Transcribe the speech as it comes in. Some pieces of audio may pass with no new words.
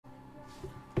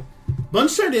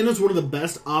Bunch tight end is one of the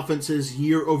best offenses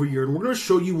year over year, and we're going to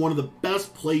show you one of the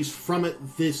best plays from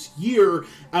it this year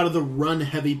out of the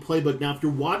run-heavy playbook. Now, if you're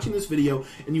watching this video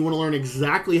and you want to learn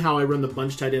exactly how I run the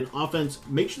bunch tight end offense,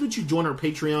 make sure that you join our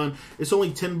Patreon. It's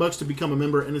only $10 to become a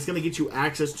member, and it's going to get you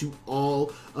access to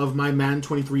all of my Madden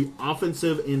 23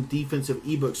 offensive and defensive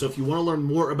ebooks. So if you want to learn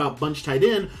more about bunch tight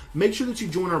end, make sure that you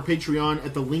join our Patreon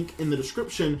at the link in the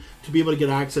description to be able to get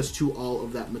access to all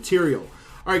of that material.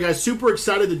 All right, guys, super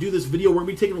excited to do this video. We're going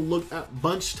to be taking a look at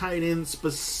bunch tight end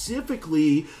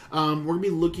specifically. We're going to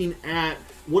be looking at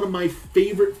one of my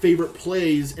favorite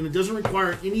plays, and it doesn't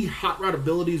require any hot route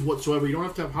abilities whatsoever. You don't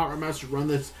have to have hot route master run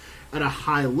this at a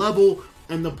high level.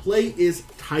 And the play is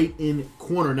tight end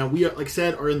corner. Now, we, like I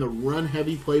said, are in the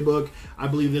run-heavy playbook. I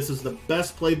believe this is the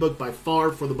best playbook by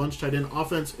far for the bunch tight end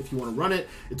offense. If you want to run it,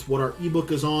 it's what our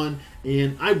ebook is on.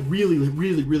 And I really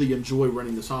enjoy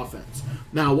running this offense.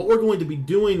 Now, what we're going to be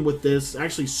doing with this,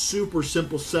 actually super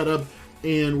simple setup.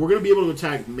 And we're going to be able to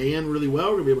attack man really well.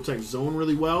 We're going to be able to attack zone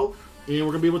really well. And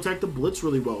we're going to be able to attack the blitz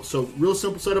really well. So, real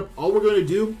simple setup. All we're going to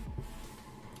do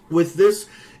with this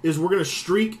is we're going to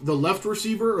streak the left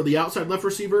receiver or the outside left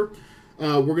receiver.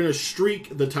 We're going to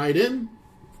streak the tight end.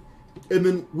 And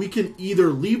then we can either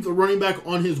leave the running back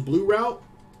on his blue route,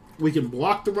 we can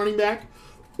block the running back,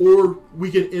 or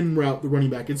we can in route the running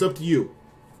back. It's up to you.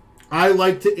 I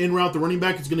like to in route the running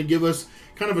back. It's going to give us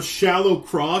kind of a shallow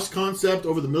cross concept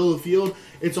over the middle of the field.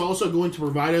 It's also going to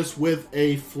provide us with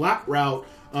a flat route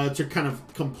to kind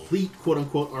of complete,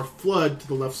 quote-unquote, our flood to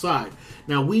the left side.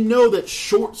 Now, we know that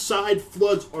short side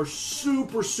floods are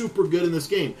super good in this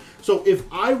game. So if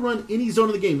I run any zone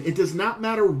in the game, it does not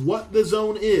matter what the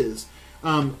zone is.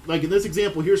 Like in this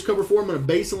example, here's cover 4. I'm going to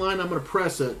base a line. I'm going to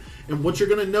press it. And what you're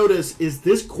going to notice is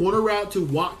this corner route to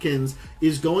Watkins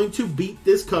is going to beat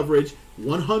this coverage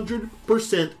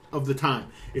 100% of the time.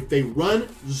 If they run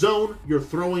zone, you're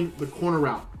throwing the corner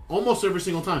route almost every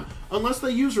single time, unless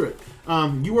they user it.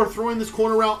 You are throwing this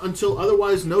corner route until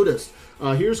otherwise noticed.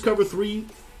 Here's cover 3,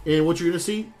 and what you're going to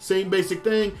see, same basic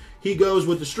thing. He goes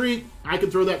with the streak. I can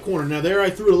throw that corner. Now, there I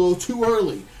threw it a little too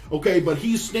early, okay, but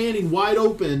he's standing wide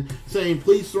open saying,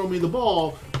 please throw me the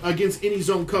ball against any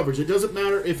zone coverage. It doesn't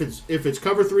matter if it's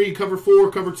cover 3, cover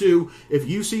 4, cover 2. If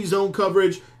you see zone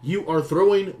coverage, you are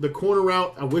throwing the corner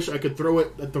route. I wish I could throw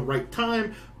it at the right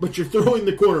time, but you're throwing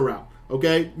the corner route.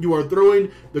 Okay, you are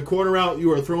throwing the corner out.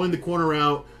 You are throwing the corner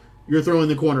out. You're throwing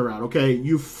the corner out. Okay,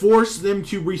 you force them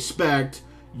to respect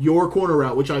your corner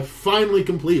route, which I finally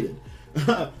completed.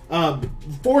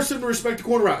 Force them to respect the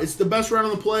corner route. It's the best route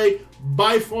on the play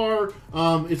by far.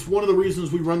 It's one of the reasons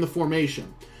we run the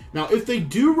formation. Now, if they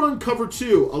do run cover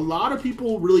 2, a lot of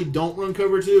people really don't run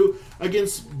cover 2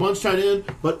 against bunch tight end.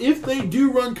 But if they do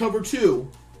run cover 2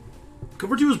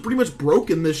 is pretty much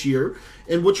broken this year,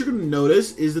 and what you're going to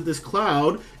notice is that this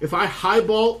cloud, if I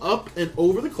highball up and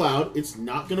over the cloud, it's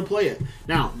not going to play it.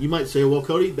 Now, you might say, well,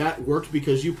 Cody, that worked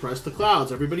because you pressed the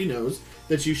clouds. Everybody knows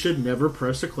that you should never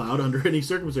press a cloud under any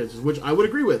circumstances, which I would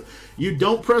agree with. You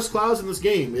don't press clouds in this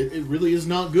game. It really is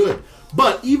not good.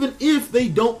 But even if they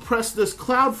don't press this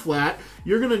cloud flat,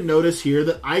 you're going to notice here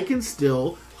that I can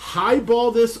still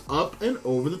highball this up and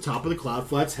over the top of the cloud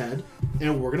flat's head,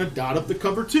 and we're going to dot up the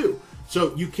cover 2.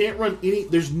 So you can't run any,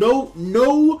 there's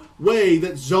no way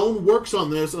that zone works on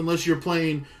this unless you're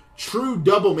playing true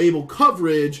double Mabel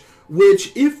coverage,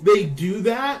 which if they do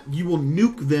that, you will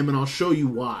nuke them, and I'll show you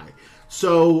why.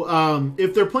 So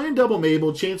if they're playing double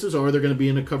Mabel, chances are they're going to be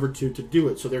in a cover 2 to do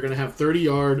it. So they're going to have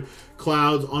 30-yard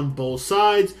clouds on both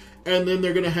sides, and then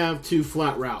they're going to have 2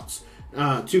 flat routes,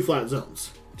 2 flat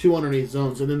zones, 2 underneath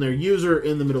zones, and then their user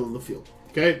in the middle of the field.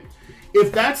 Okay?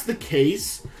 If that's the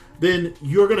case, then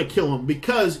you're going to kill them,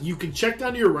 because you can check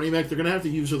down to your running back. They're going to have to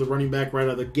use the running back right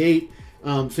out of the gate.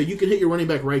 So you can hit your running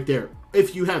back right there.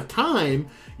 If you have time,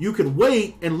 you can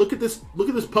wait and look at this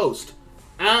post.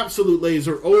 Absolute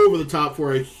laser over the top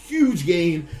for a huge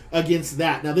gain against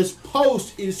that. Now, this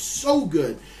post is so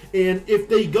good. And if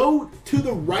they go to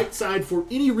the right side for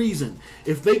any reason,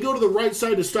 if they go to the right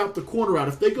side to stop the corner out,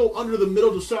 if they go under the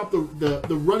middle to stop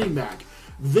the running back,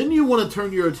 then you want to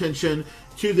turn your attention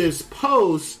to this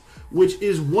post, which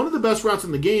is one of the best routes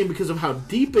in the game because of how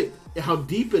deep it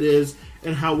is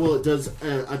and how well it does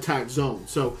attack zone.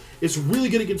 So it's really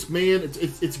good against man.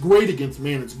 It's great against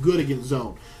man. It's good against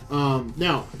zone.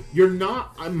 Now, you're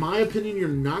not, in my opinion, you're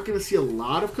not going to see a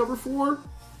lot of cover 4,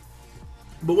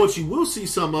 but what you will see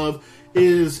some of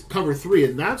is cover 3,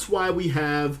 and that's why we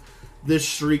have this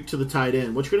streak to the tight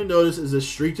end. What you're going to notice is this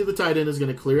streak to the tight end is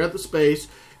going to clear out the space,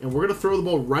 and we're going to throw the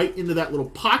ball right into that little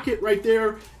pocket right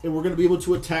there, and we're going to be able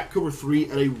to attack cover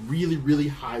 3 at a really, really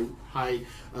high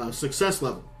success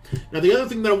level. Now, the other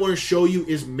thing that I want to show you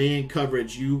is man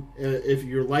coverage. You, if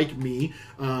you're like me,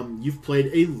 you've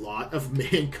played a lot of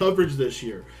man coverage this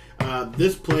year.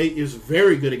 This play is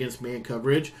very good against man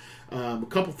coverage. A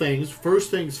couple things.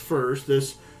 First things first,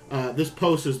 this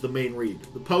post is the main read.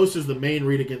 The post is the main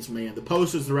read against man. The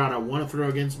post is the route I want to throw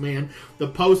against man. The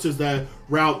post is the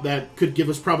route that could give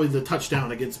us probably the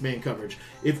touchdown against man coverage.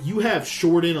 If you have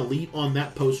short and elite on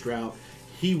that post route,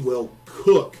 he will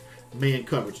cook man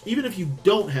coverage. Even if you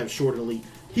don't have short and elite,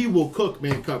 he will cook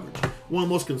man coverage. One of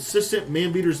the most consistent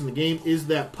man beaters in the game is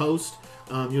that post.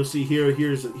 You'll see here it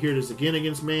is again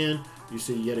against man. You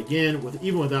see yet again,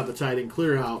 even without the tight end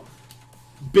clear out,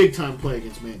 big time play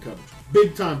against man coverage.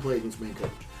 Big time play against man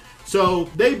coverage. So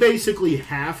they basically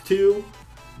have to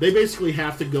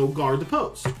go guard the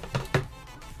post.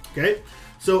 Okay?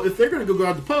 So if they're going to go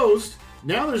guard the post,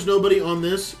 now there's nobody on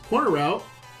this corner route,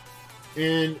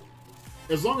 and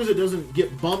as long as it doesn't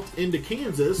get bumped into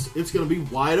Kansas, it's going to be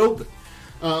wide open.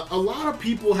 A lot of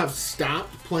people have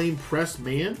stopped playing press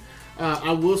man.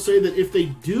 I will say that if they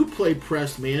do play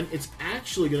press man, it's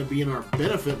actually going to be in our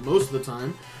benefit most of the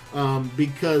time,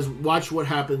 because watch what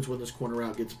happens when this corner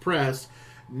route gets pressed.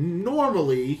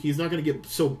 Normally, he's not going to get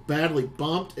so badly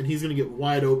bumped, and he's going to get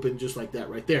wide open just like that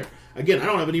right there. Again, I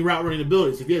don't have any route running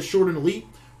abilities. If he has short and elite,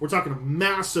 we're talking a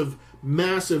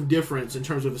massive difference in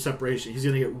terms of the separation. He's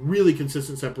going to get really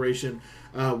consistent separation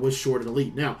with short and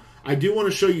elite. Now, I do want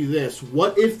to show you this.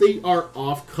 What if they are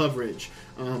off coverage?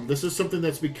 This is something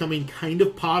that's becoming kind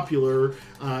of popular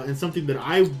and something that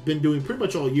I've been doing pretty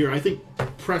much all year. I think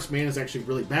press man is actually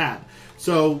really bad.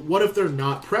 So what if they're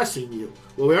not pressing you?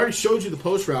 Well, we already showed you the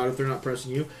post route if they're not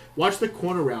pressing you. Watch the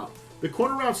corner route. The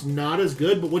corner route's not as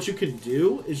good, but what you can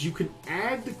do is you can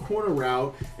add the corner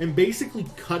route and basically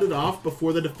cut it off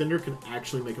before the defender can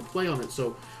actually make a play on it.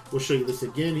 So we'll show you this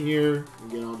again here.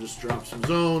 Again, I'll just drop some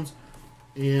zones.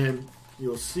 And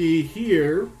you'll see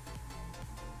here,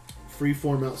 free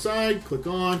form outside, click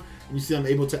on, and you see I'm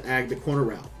able to add the corner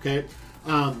route, okay?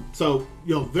 So,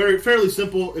 you know, fairly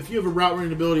simple. If you have a route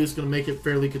running ability, it's going to make it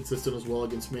fairly consistent as well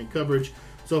against man coverage.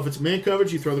 So if it's man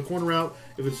coverage, you throw the corner route.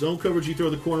 If it's zone coverage, you throw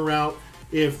the corner route.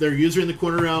 If they're using the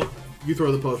corner route, you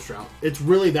throw the post route. It's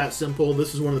really that simple.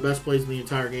 This is one of the best plays in the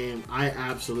entire game. I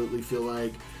absolutely feel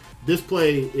like this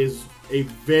play is a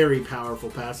very powerful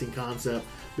passing concept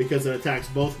because it attacks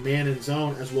both man and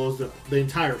zone as well as the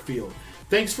entire field.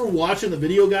 Thanks for watching the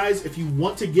video, guys. If you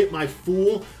want to get my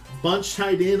full bunch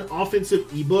tight end offensive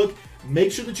ebook,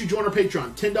 make sure that you join our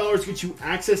Patreon. $10 gets you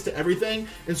access to everything.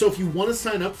 And so if you want to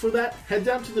sign up for that, head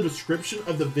down to the description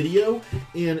of the video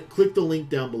and click the link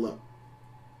down below.